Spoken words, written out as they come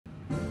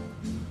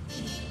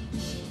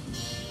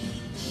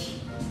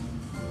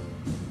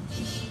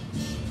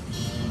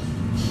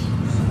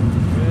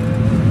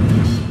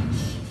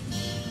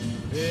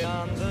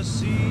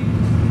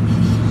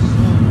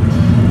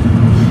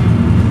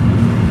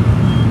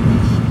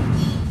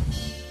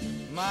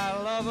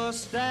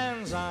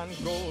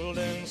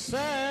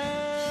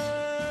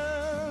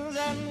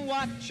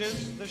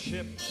watches the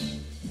ships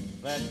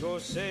that go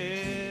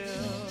sailing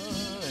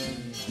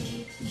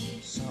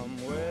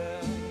somewhere.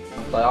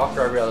 Like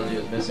after I realized he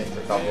was missing for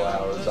a couple of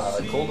hours, I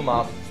like called him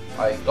up.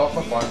 I got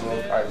my phone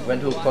book. I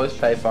went to a close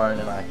payphone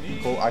and I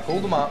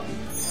called him up.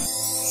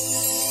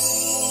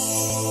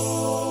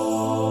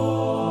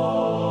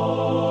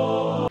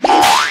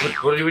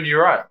 What did you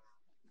write?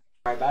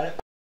 Sorry about it.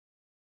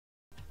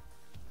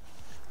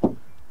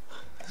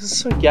 This is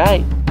so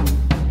gay.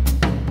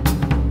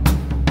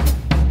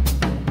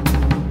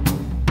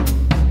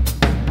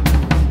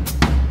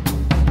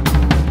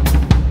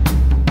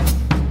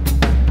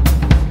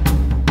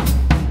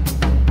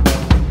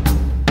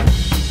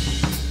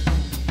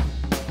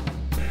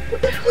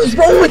 What's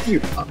wrong with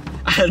you?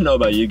 I don't know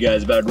about you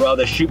guys, but I'd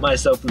rather shoot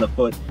myself in the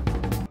foot.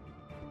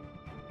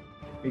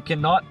 We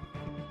cannot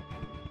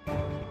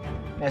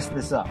mess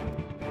this up.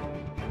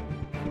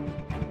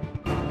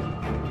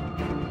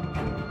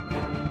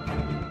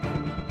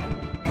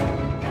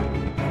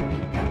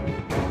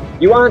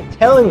 You aren't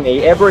telling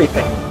me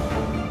everything.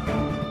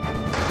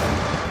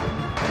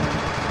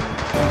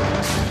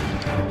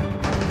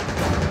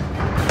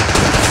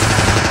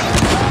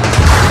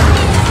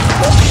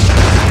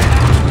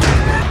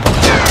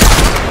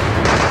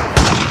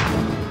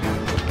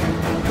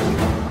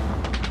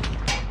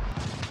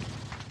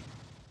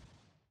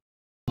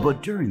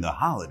 But during the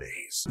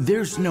holidays,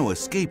 there's no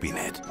escaping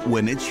it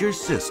when it's your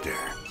sister.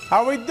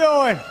 How we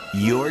doing?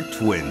 Your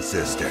twin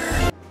sister.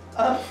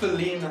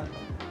 Felina,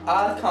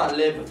 I can't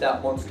live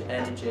without Monster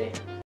Energy.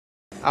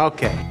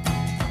 Okay.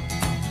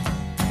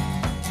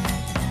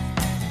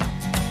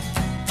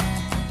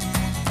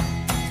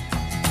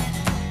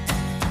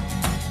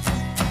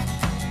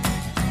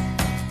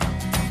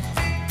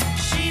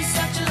 She's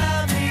such a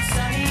lovely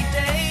sunny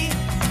day.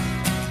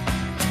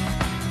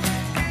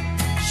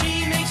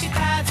 She makes your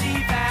clouds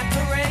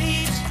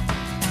evaporate.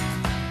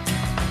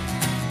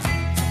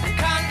 The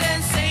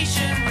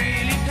condensation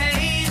really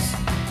pays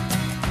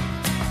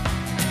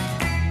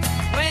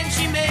when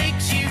she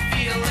makes you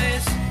feel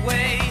this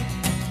way.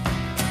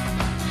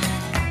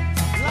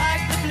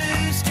 Like the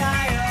blue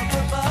sky up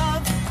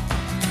above,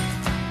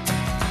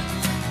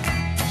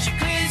 she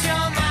clears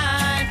your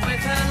mind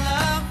with her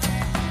love.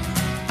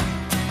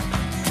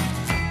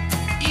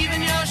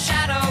 Even your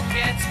shadow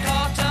gets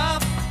caught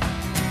up.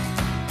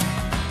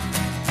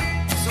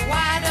 So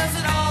why does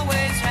it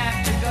always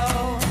have to go?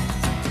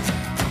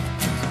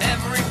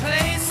 Every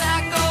place I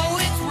go,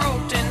 it's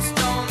wrote in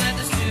stone that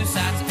there's two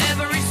sides to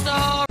every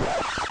story.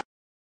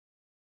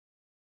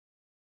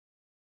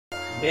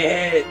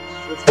 Bitch,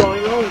 what's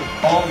going on?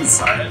 I'm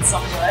sorry, it's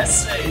on the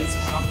essays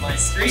on my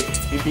street.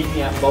 You beat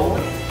me at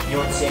bowling. You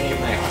won't see any of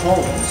my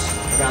clones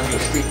around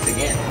your streets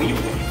again. We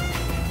win.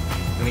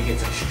 Let me get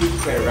some street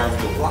cred around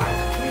your block.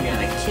 We're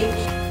gonna kick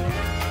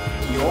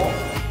your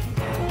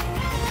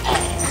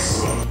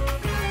ass.